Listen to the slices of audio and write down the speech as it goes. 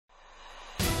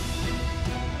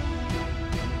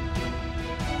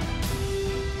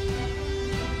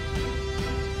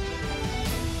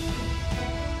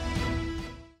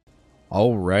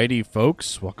Alrighty,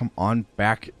 folks. Welcome on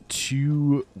back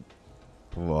to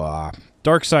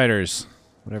Darksiders,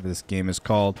 whatever this game is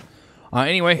called.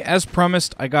 Anyway, as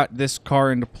promised, I got this car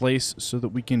into place so that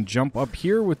we can jump up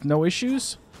here with no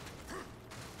issues.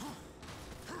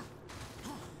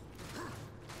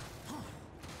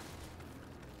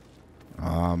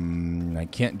 I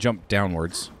can't jump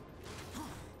downwards.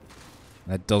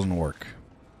 That doesn't work.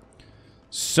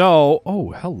 So,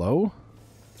 oh, hello.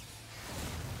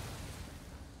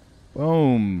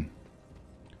 Boom.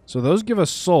 So those give us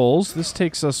souls. This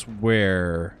takes us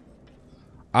where?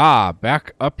 Ah,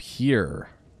 back up here.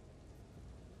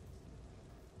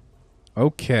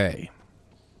 Okay.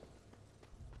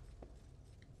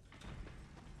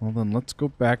 Well then, let's go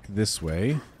back this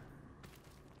way.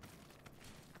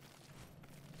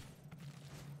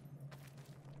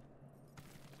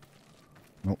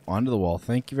 Oh, onto the wall.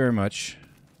 Thank you very much.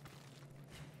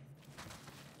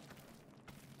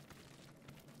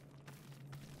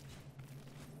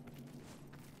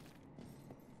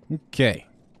 Okay.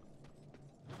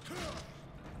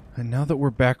 And now that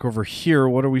we're back over here,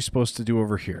 what are we supposed to do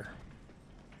over here?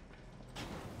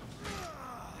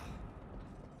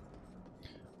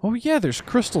 Oh yeah, there's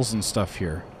crystals and stuff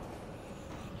here.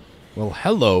 Well,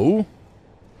 hello.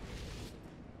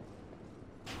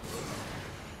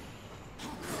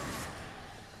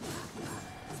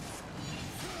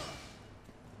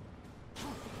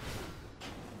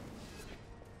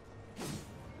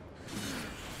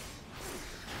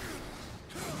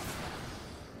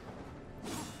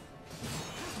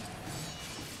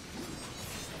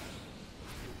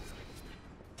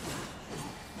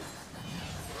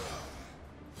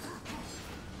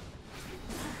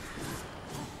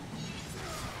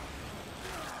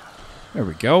 There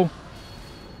we go.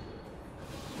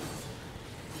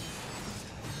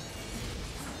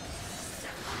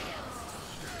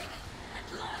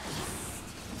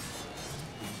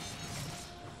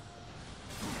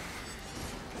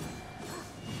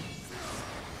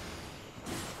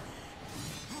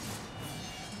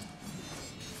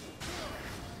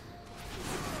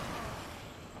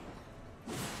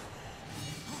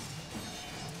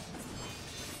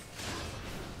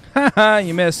 Haha,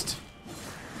 you missed.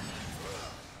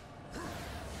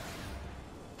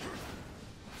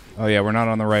 Oh yeah, we're not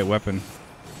on the right weapon.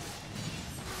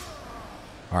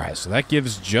 Alright, so that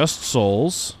gives just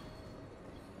souls.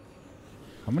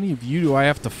 How many of you do I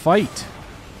have to fight?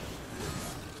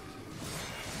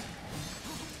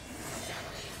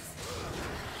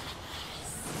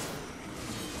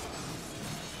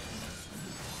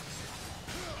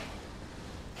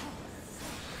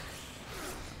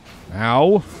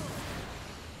 Ow.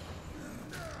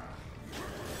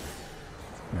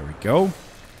 There we go.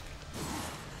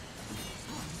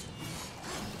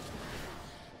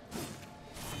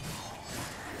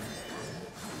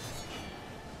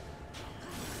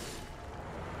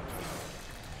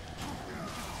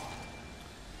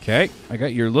 Okay, I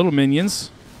got your little minions.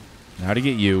 Now to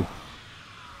get you.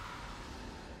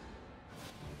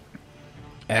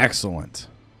 Excellent.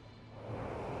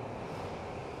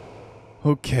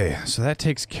 Okay, so that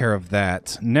takes care of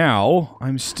that. Now,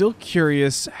 I'm still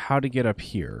curious how to get up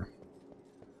here.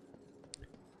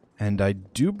 And I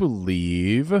do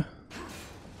believe...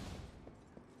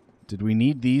 Did we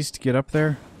need these to get up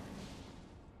there?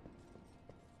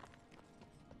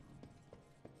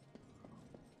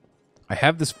 I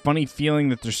have this funny feeling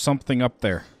that there's something up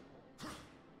there.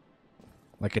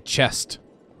 Like a chest.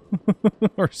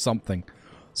 Or something.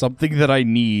 Something that I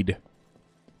need.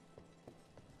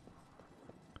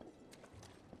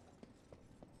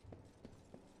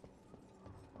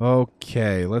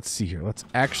 Okay, let's see here. Let's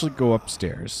actually go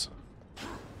upstairs.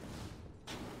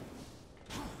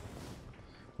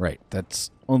 Right,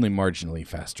 that's only marginally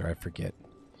faster, I forget.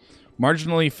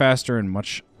 Marginally faster and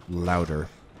much louder.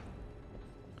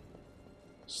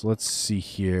 So let's see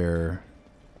here.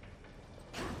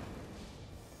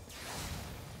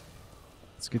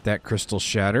 Let's get that crystal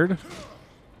shattered.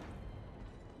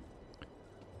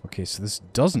 Okay, so this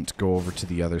doesn't go over to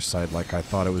the other side like I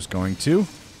thought it was going to.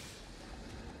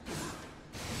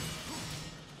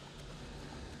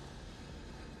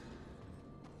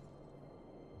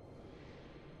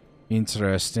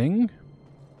 Interesting.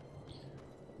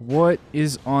 What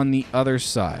is on the other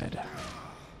side?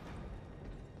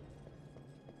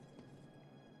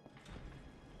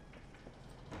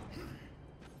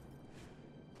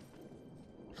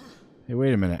 Hey,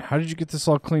 wait a minute. How did you get this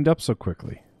all cleaned up so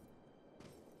quickly?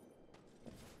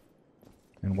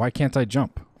 And why can't I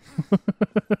jump?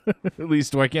 At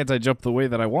least, why can't I jump the way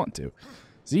that I want to?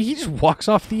 See, he just walks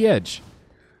off the edge.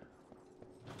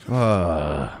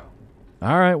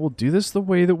 Alright, we'll do this the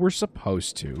way that we're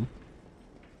supposed to.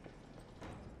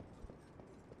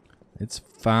 It's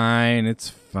fine, it's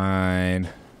fine.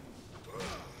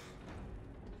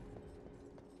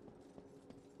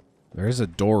 There is a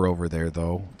door over there,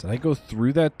 though. Did I go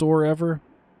through that door ever?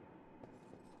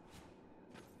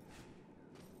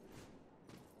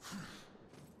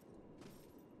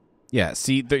 Yeah,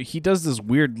 see, he does this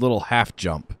weird little half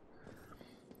jump.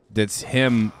 That's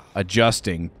him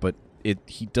adjusting, but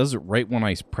he does it right when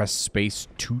I press space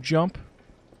to jump.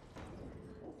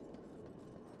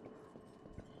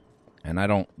 And I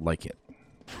don't like it.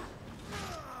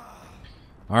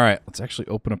 Alright, let's actually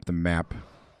open up the map.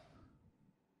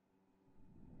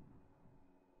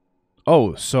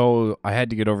 Oh, so I had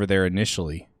to get over there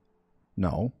initially.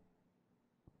 No.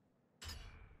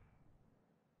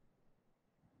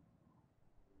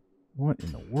 What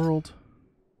in the world?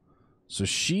 So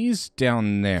she's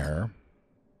down there,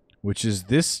 which is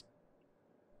this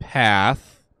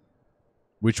path,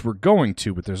 which we're going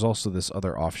to, but there's also this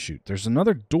other offshoot. There's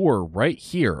another door right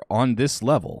here on this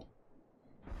level.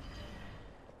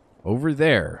 Over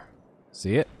there.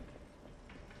 See it?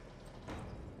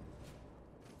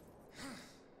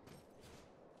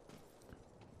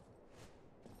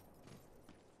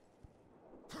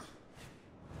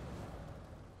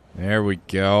 There we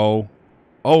go.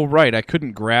 Oh, right. I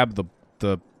couldn't grab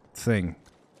the thing.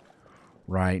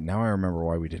 Right. Now I remember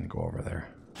why we didn't go over there.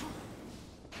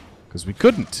 Because we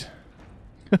couldn't.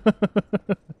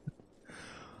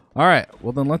 Alright.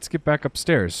 Well, then let's get back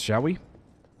upstairs, shall we?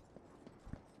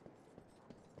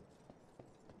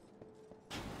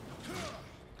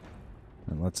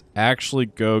 And let's actually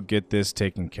go get this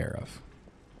taken care of.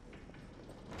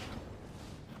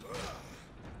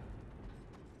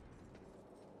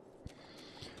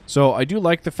 So, I do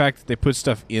like the fact that they put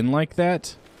stuff in like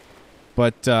that,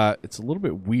 but it's a little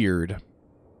bit weird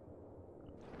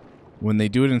when they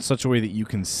do it in such a way that you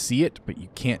can see it, but you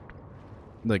can't.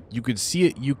 Like, you could see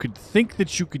it, you could think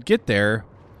that you could get there,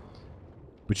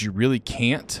 but you really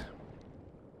can't.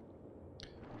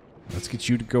 Let's get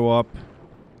you to go up.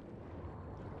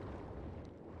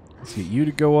 Let's get you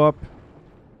to go up.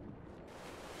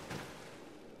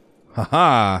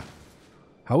 Haha!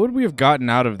 How would we have gotten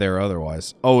out of there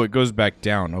otherwise? Oh, it goes back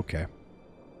down. Okay.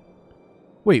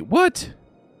 Wait, what?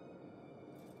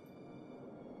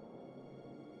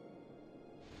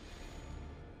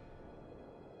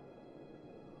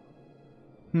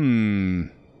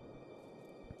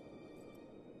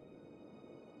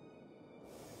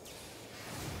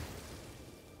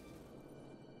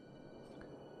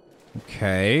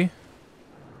 Okay.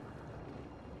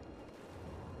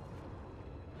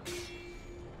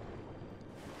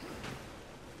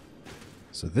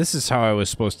 So this is how I was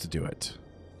supposed to do it.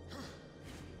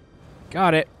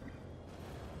 Got it.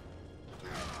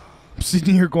 I'm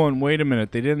sitting here going, wait a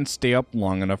minute, they didn't stay up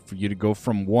long enough for you to go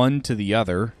from one to the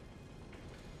other.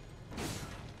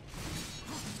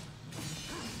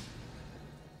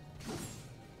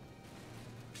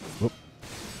 Whoop.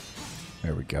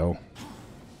 There we go.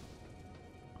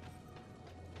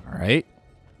 Alright.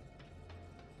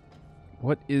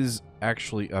 What is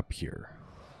actually up here?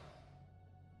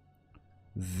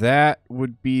 That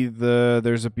would be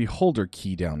there's a beholder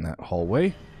key down that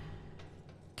hallway.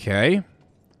 Okay.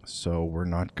 So we're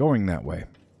not going that way.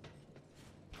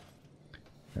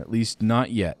 At least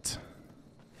not yet.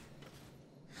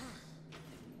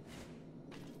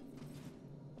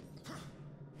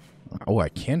 Oh, I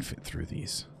can fit through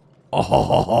these.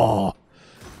 Oh,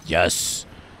 yes.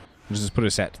 Does this put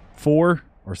us at 4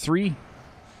 or 3?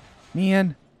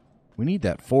 Man, we need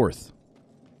that 4th.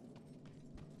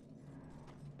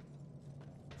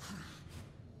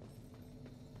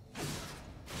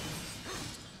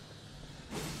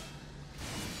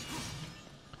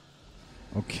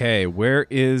 Okay, where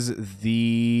is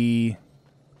the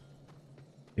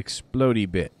explodey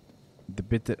bit? The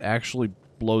bit that actually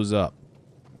blows up.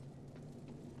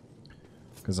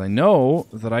 Because I know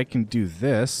that I can do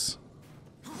this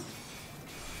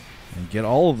and get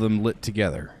all of them lit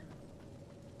together.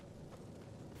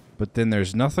 But then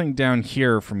there's nothing down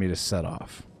here for me to set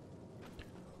off.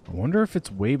 I wonder if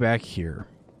it's way back here.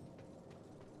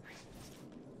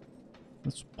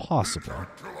 That's possible.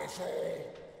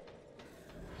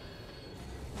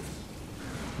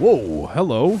 Whoa,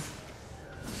 hello.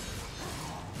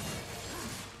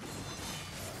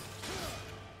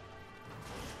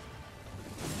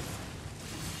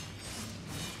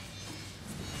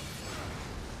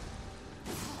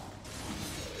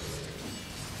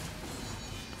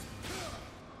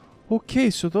 Okay,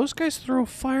 so those guys throw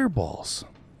fireballs.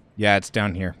 Yeah, it's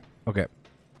down here. Okay.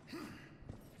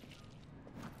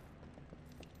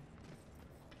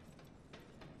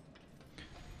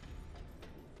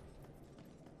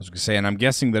 going to say, and I'm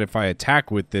guessing that if I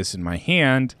attack with this in my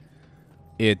hand,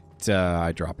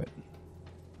 I drop it.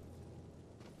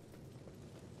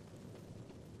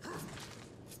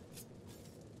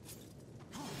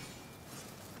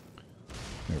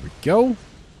 There we go.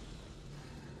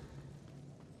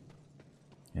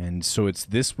 And so it's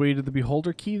this way to the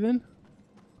Beholder Key, then?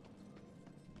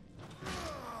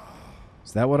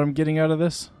 Is that what I'm getting out of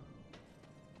this?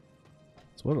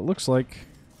 That's what it looks like.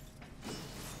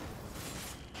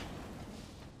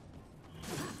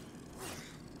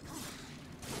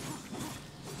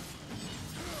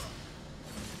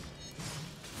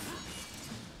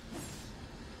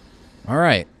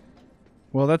 Alright.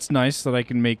 Well, that's nice that I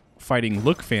can make fighting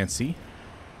look fancy.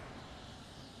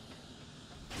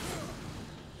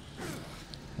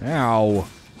 Ow.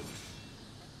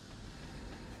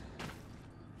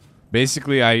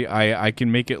 Basically, I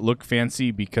can make it look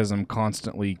fancy because I'm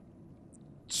constantly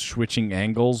switching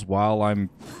angles while I'm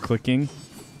clicking.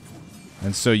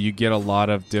 And so you get a lot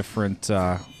of different,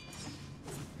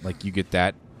 like you get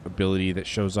that ability that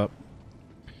shows up.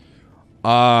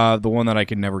 The one that I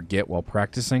can never get while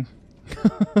practicing.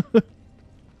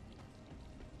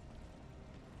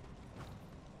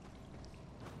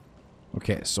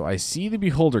 Okay, so I see the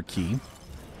Beholder Key.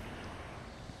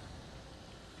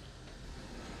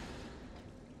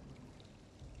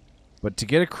 But to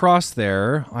get across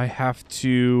there, I have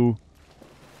to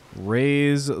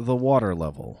raise the water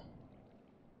level.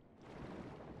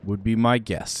 Would be my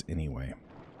guess, anyway.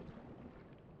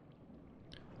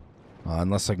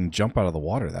 Unless I can jump out of the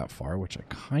water that far, which I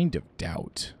kind of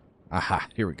doubt. Aha,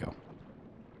 here we go.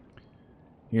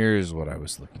 Here's what I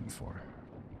was looking for.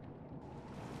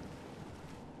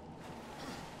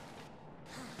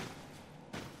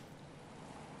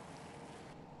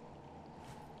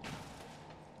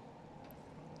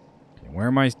 Okay, where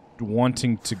am I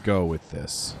wanting to go with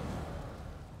this?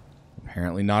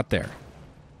 Apparently not there.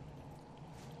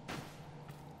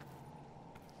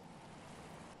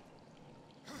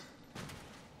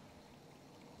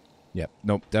 Yep,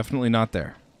 nope, definitely not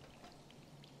there.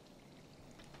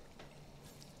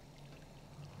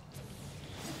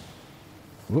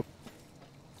 Whoop.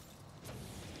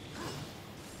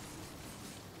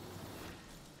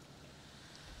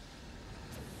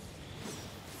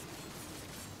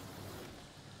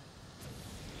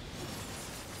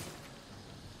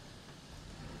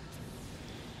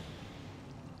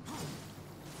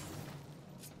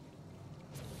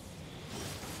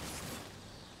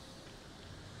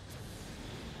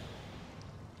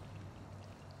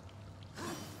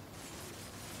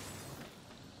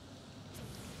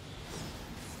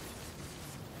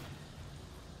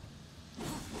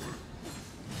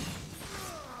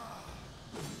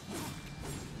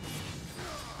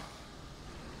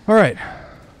 All right.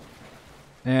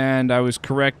 And I was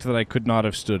correct that I could not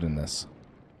have stood in this.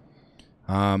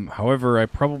 However, I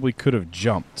probably could have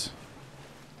jumped.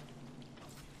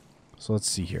 So let's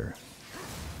see here.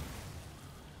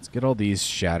 Let's get all these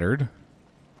shattered.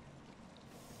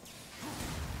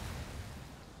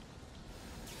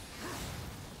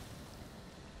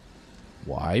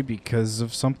 Why? Because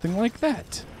of something like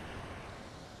that.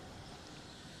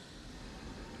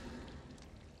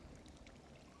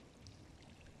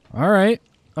 Alright.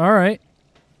 Alright.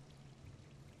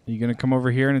 Are you going to come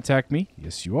over here and attack me?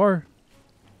 Yes, you are.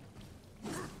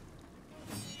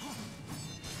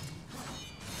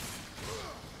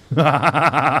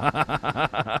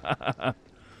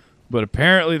 But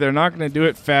apparently they're not going to do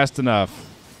it fast enough.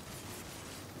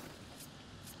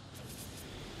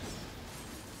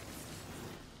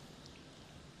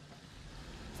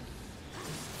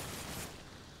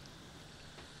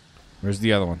 Where's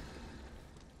the other one?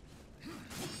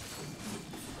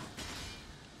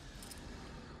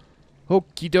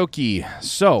 Okie dokie.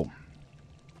 So,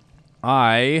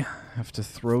 I have to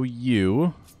throw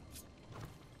you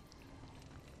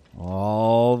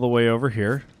all the way over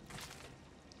here.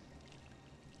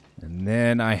 And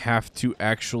then I have to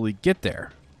actually get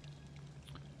there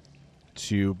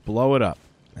to blow it up.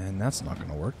 And that's not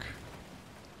going to work.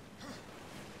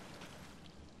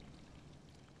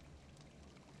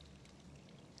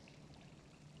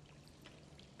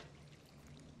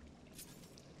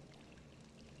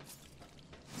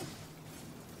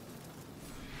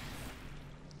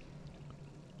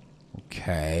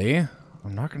 Okay.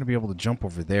 I'm not going to be able to jump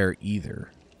over there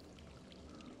either.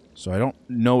 So I don't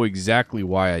know exactly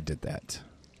why I did that.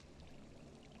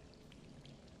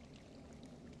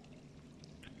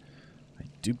 I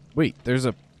do... Wait, there's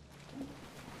a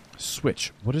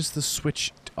switch. What is the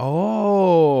switch?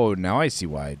 Oh, now I see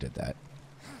why I did that.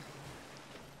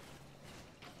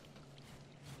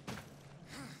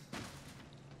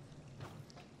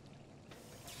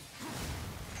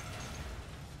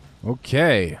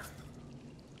 Okay.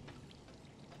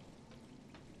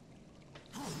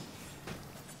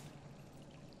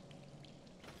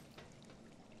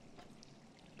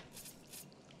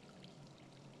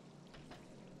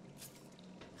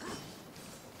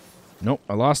 Nope,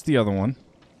 I lost the other one.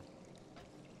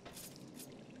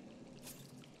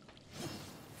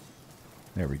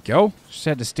 There we go. Just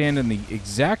had to stand in the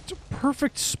exact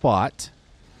perfect spot.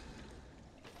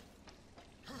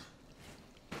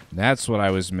 That's what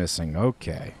I was missing.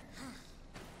 Okay.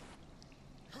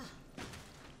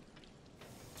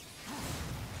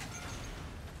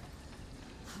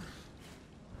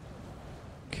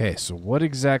 Okay, so what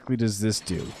exactly does this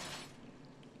do?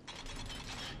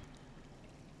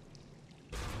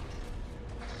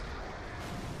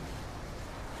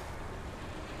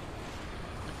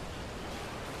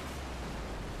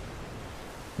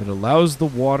 It allows the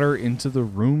water into the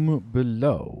room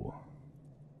below.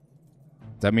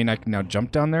 Does that mean I can now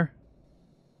jump down there?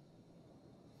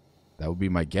 That would be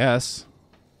my guess.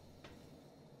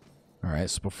 Alright,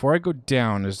 so before I go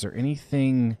down, is there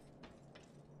anything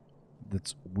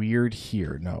that's weird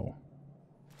here? No.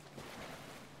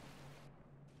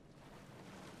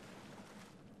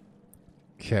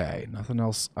 Okay, nothing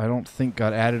else I don't think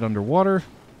got added underwater.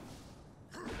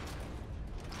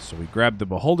 So we grab the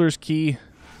beholder's key.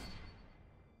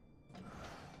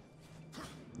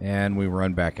 And we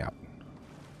run back out.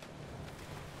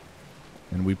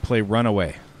 And we play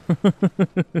Runaway.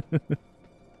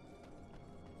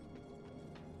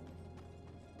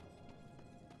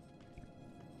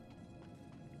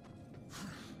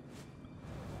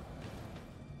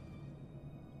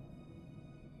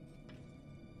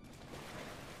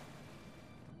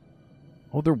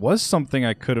 Oh, there was something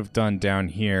I could have done down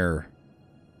here.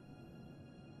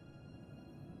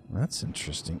 That's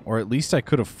interesting. Or at least I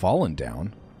could have fallen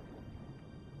down.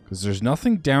 Because there's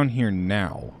nothing down here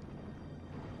now.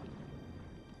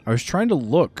 I was trying to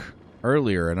look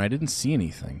earlier and I didn't see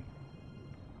anything.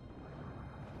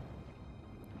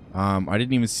 I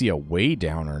didn't even see a way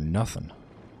down or nothing.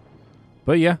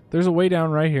 But yeah, there's a way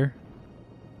down right here.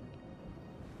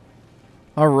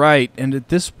 Alright, and at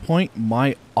this point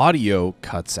my audio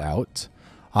cuts out.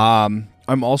 I'm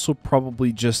also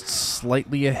probably just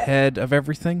slightly ahead of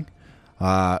everything.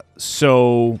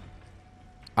 So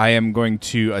I am going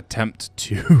to attempt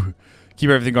to keep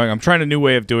everything going. I'm trying a new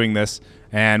way of doing this,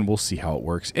 and we'll see how it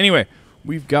works. Anyway,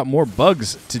 we've got more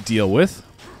bugs to deal with.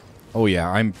 Oh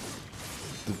yeah,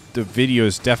 the video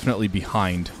is definitely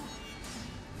behind.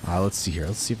 Let's see here.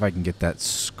 Let's see if I can get that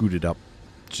scooted up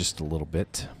just a little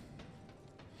bit.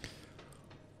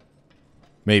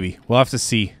 Maybe. We'll have to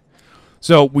see.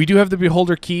 So, we do have the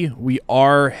beholder key. We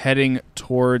are heading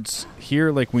towards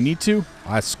here like we need to.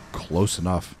 That's close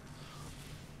enough.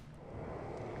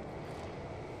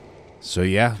 So,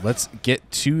 yeah, let's get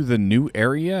to the new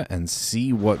area and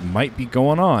see what might be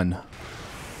going on.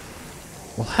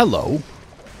 Well, hello,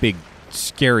 big,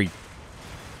 scary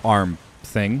arm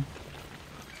thing.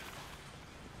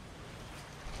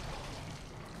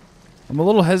 I'm a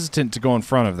little hesitant to go in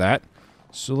front of that.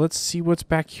 So let's see what's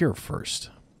back here first.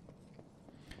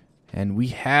 And we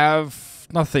have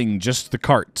nothing, just the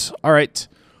cart. All right,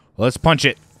 let's punch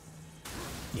it.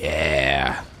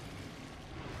 Yeah.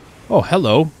 Oh,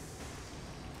 hello.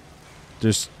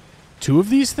 There's two of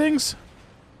these things?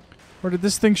 Or did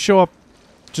this thing show up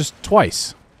just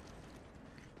twice?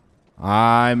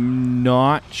 I'm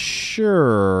not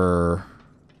sure.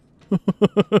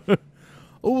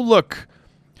 Oh, look.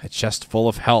 A chest full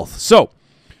of health. So,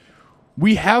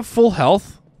 we have full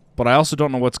health, but I also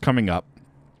don't know what's coming up.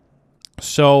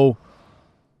 So,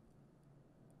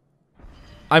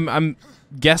 I'm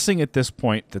guessing at this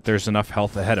point that there's enough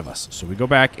health ahead of us. So we go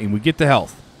back and we get the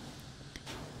health.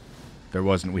 There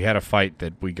wasn't. We had a fight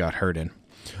that we got hurt in.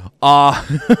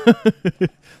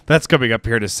 That's coming up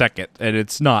here in a second, and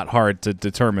it's not hard to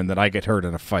determine that I get hurt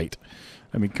in a fight.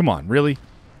 I mean, come on, really?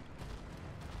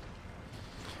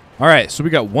 Alright, so we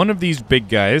got one of these big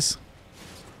guys.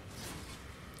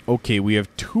 Okay, we have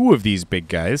two of these big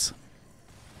guys.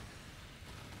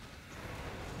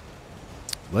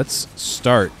 Let's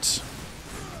start.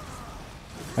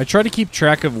 I try to keep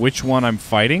track of which one I'm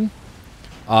fighting,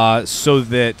 so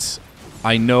that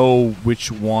I know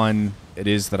which one it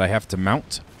is that I have to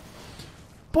mount.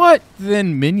 But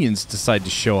then minions decide to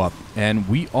show up, and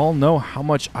we all know how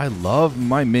much I love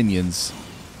my minions.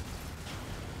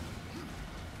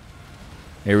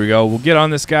 Here we go. We'll get on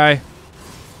this guy.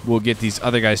 We'll get these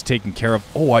other guys taken care of.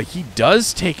 Oh, he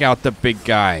does take out the big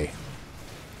guy.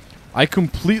 I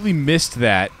completely missed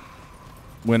that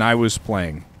when I was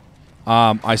playing.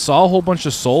 I saw a whole bunch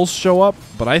of souls show up,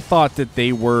 but I thought that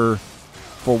they were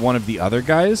for one of the other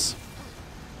guys,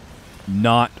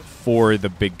 not for the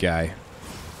big guy.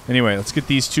 Anyway, let's get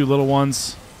these two little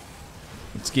ones.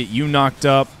 Let's get you knocked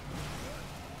up.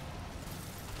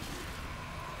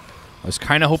 I was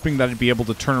kind of hoping that I'd be able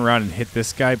to turn around and hit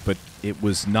this guy, but it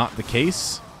was not the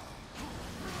case.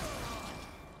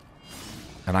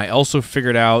 And I also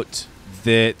figured out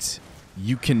that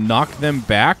you can knock them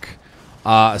back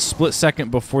a split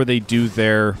second before they do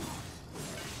their...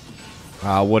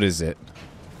 what is it?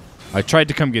 I tried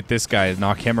to come get this guy and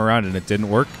knock him around, and it didn't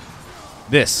work.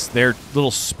 Their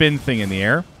little spin thing in the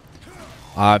air.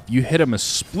 If you hit them a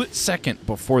split second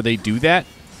before they do that,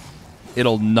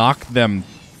 it'll knock them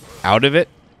out of it,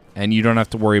 and you don't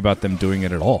have to worry about them doing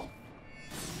it at all.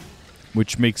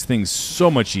 Which makes things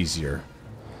so much easier.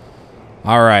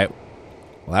 Alright.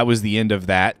 Well, that was the end of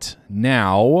that.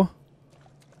 Now,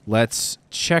 let's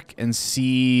check and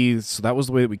see. So that was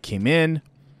the way that we came in.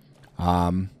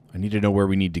 I need to know where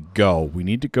we need to go. We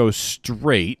need to go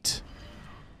straight.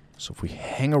 So if we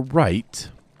hang a right,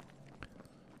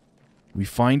 we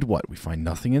find what? We find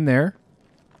nothing in there.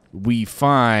 We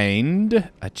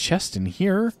find a chest in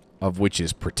here, of which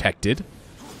is protected.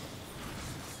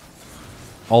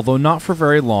 Although not for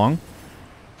very long.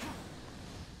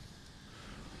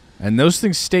 And those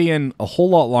things stay in a whole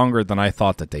lot longer than I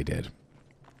thought that they did.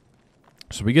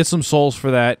 So we get some souls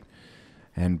for that.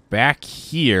 And back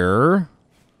here,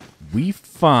 we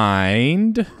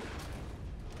find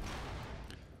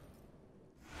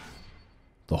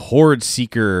the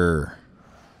Hoardseaker.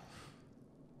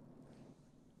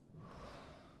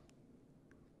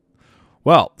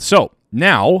 Well, so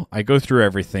now I go through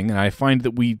everything and I find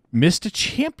that we missed a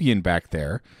champion back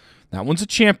there. That one's a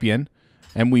champion.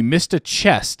 And we missed a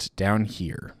chest down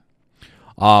here.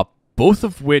 Both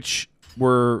of which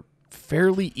were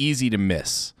fairly easy to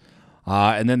miss.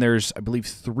 And then there's, I believe,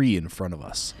 3 in front of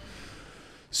us.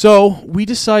 So we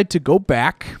decide to go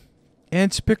back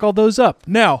and to pick all those up.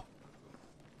 Now,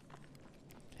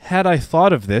 had I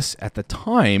thought of this at the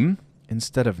time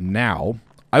instead of now,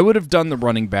 I would have done the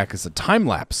running back as a time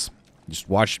lapse. Just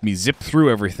watched me zip through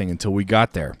everything until we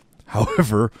got there.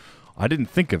 However, I didn't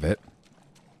think of it.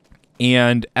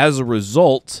 And as a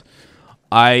result,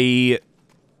 the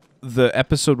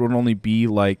episode would only be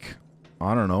like,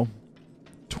 I don't know,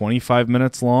 25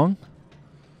 minutes long.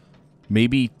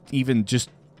 Maybe even just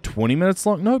 20 minutes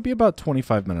long. No, it'd be about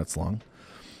 25 minutes long.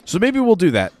 So maybe we'll do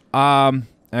that.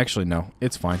 Actually, no,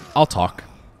 it's fine. I'll talk.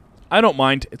 I don't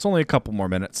mind. It's only a couple more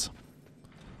minutes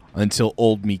until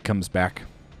old me comes back.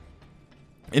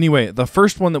 Anyway, the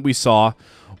first one that we saw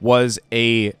was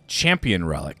a champion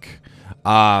relic.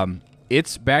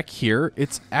 It's back here.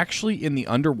 It's actually in the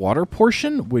underwater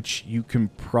portion, which you can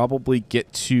probably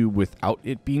get to without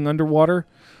it being underwater.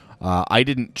 I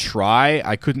didn't try.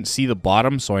 I couldn't see the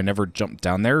bottom, so I never jumped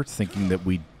down there thinking that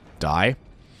we'd die.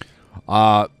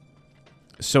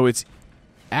 So it's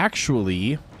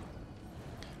actually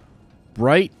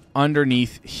right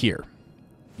underneath here.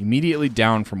 Immediately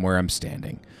down from where I'm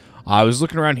standing. I was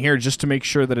looking around here just to make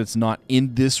sure that it's not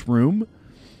in this room.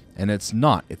 And it's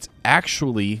not. It's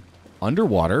actually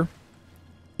underwater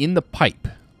in the pipe.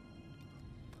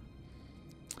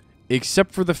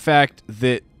 Except for the fact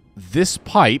that this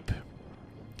pipe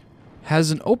has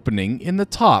an opening in the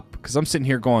top. Because I'm sitting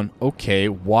here going, okay,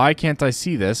 why can't I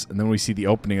see this? And then we see the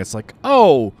opening. It's like,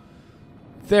 oh,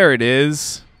 there it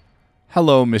is.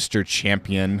 Hello, Mr.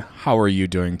 Champion. How are you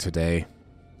doing today?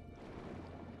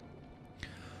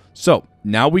 So,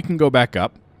 now we can go back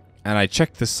up. And I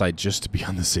checked this side just to be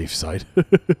on the safe side.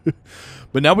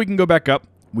 But now we can go back up.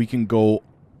 We can go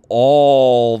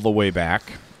all the way back.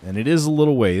 And it is a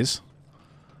little ways.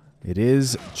 It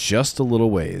is just a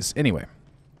little ways. Anyway.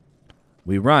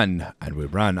 We run and we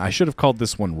run. I should have called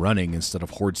this one running instead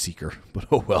of Hoardseaker. But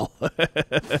oh well.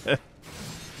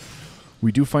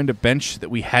 We do find a bench that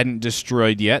we hadn't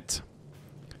destroyed yet.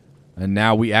 And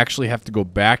now we actually have to go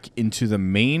back into the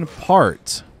main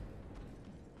part.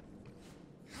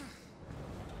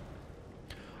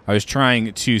 I was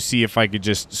trying to see if I could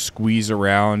just squeeze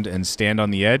around and stand on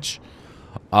the edge.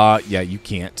 Yeah, you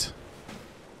can't.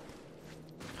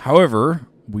 However,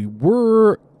 we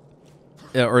were...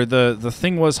 Or the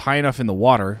thing was high enough in the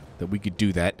water that we could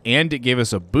do that. And it gave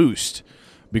us a boost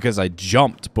because I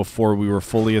jumped before we were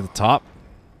fully at the top.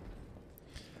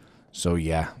 So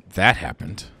yeah, that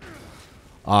happened.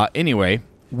 Anyway,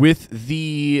 with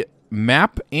the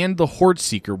map and the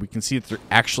Hoardseaker, we can see that there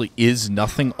actually is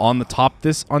nothing on the top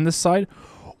on this side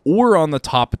or on the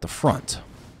top at the front.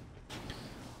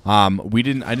 I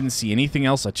didn't see anything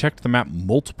else. I checked the map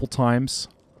multiple times.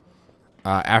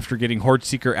 After getting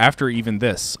Hoardseaker, after even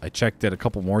this, I checked it a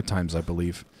couple more times, I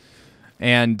believe.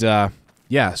 And,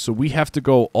 yeah, so we have to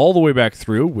go all the way back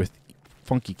through with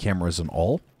funky cameras and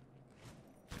all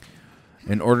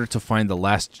in order to find the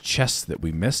last chest that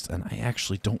we missed. And I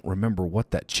actually don't remember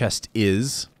what that chest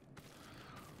is.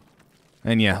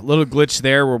 And, yeah, little glitch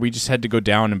there where we just had to go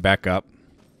down and back up.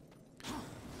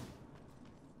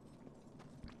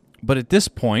 But at this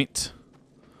point,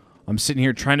 I'm sitting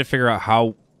here trying to figure out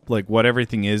how, like, what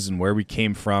everything is and where we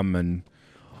came from and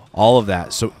all of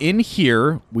that. So in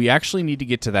here, we actually need to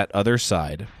get to that other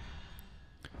side.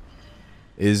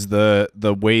 Is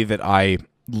the way that I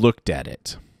looked at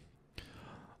it.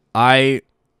 I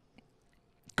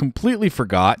completely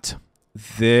forgot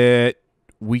that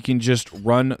we can just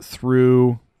run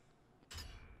through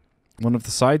one of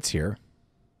the sides here.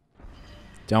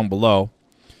 Down below.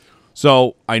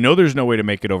 So I know there's no way to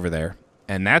make it over there.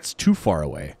 And that's too far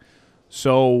away.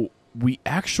 So we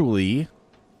actually...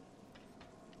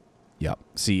 Yep.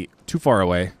 See, too far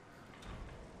away.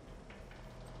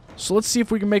 So let's see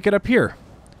if we can make it up here.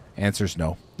 Answer's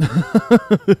no.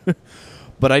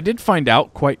 But I did find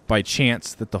out quite by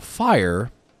chance that the fire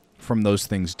from those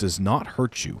things does not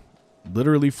hurt you.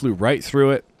 Literally flew right through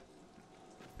it.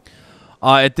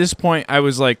 At this point, I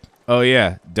was like, oh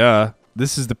yeah, duh.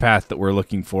 This is the path that we're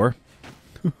looking for.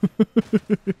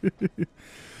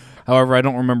 However, I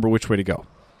don't remember which way to go.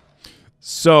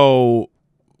 So...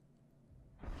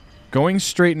 going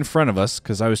straight in front of us,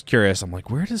 because I was curious, I'm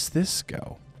like, where does this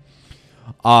go?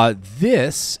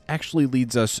 This actually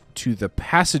leads us to the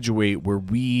passageway where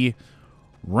we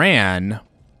ran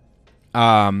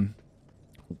while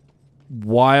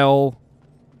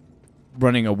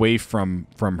running away from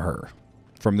her,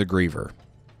 from the Griever.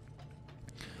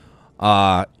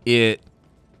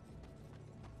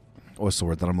 What's the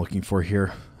word that I'm looking for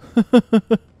here?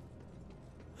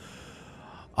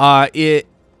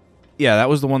 Yeah, that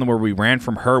was the one where we ran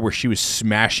from her, where she was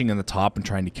smashing in the top and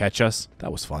trying to catch us.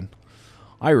 That was fun.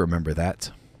 I remember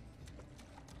that.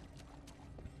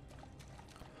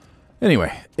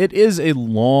 Anyway, it is a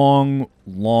long,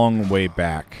 long way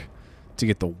back to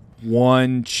get the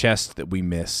one chest that we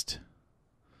missed.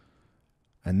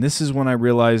 And this is when I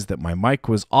realized that my mic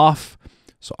was off,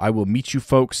 so I will meet you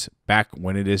folks back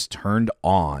when it is turned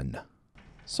on.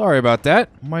 Sorry about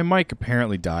that. My mic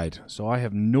apparently died, so I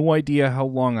have no idea how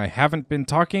long I haven't been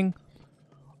talking.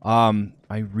 I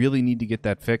really need to get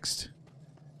that fixed.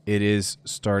 It is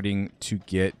starting to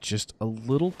get just a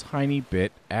little tiny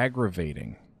bit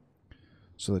aggravating.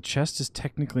 So the chest is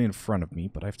technically in front of me,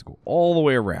 but I have to go all the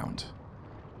way around.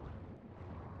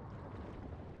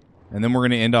 And then we're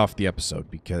going to end off the episode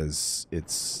because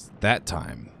it's that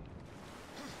time.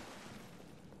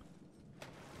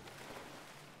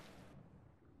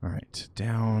 All right,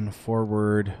 down,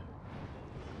 forward.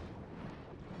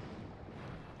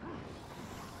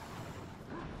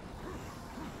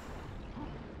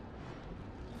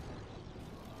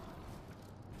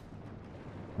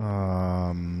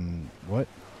 What?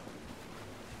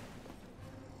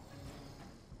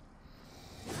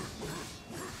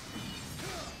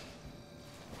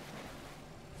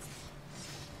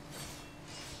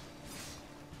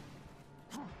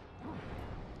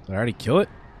 Did I already kill it?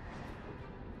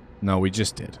 No, we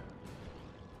just did.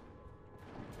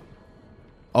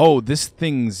 Oh, this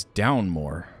thing's down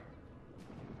more.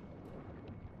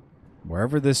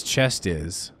 Wherever this chest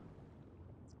is,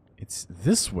 it's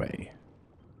this way.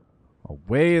 A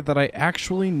way that I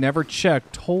actually never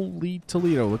checked. Holy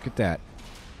Toledo, look at that.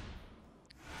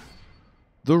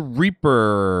 The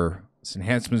Reaper. This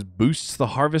enhancement boosts the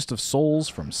harvest of souls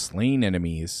from slain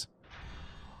enemies.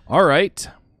 Alright.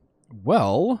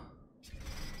 Well,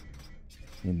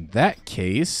 in that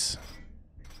case,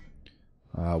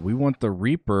 we want the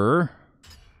Reaper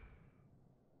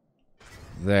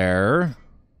there.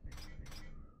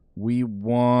 We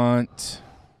want...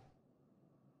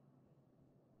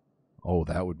 Oh,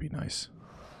 that would be nice.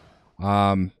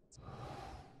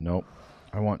 Nope.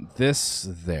 I want this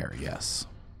there, yes.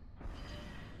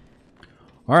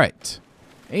 All right.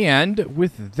 And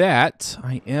with that,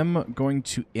 I am going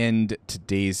to end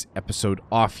today's episode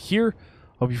off here.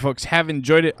 Hope you folks have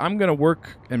enjoyed it. I'm going to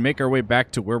work and make our way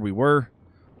back to where we were.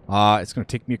 It's going to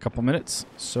take me a couple minutes.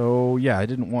 So, yeah, I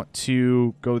didn't want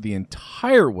to go the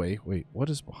entire way. Wait, what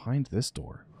is behind this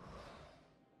door?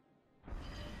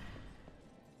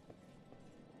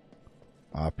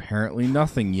 Apparently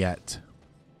nothing yet.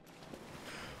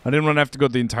 I didn't want to have to go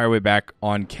the entire way back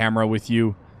on camera with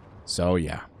you. So,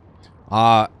 yeah.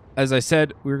 As I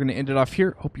said, we're going to end it off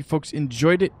here. Hope you folks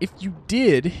enjoyed it. If you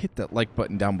did, hit that like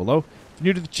button down below. If you're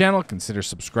new to the channel, consider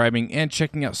subscribing and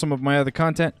checking out some of my other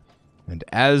content. And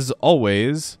as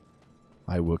always,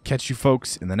 I will catch you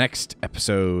folks in the next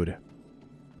episode.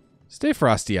 Stay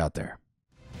frosty out there.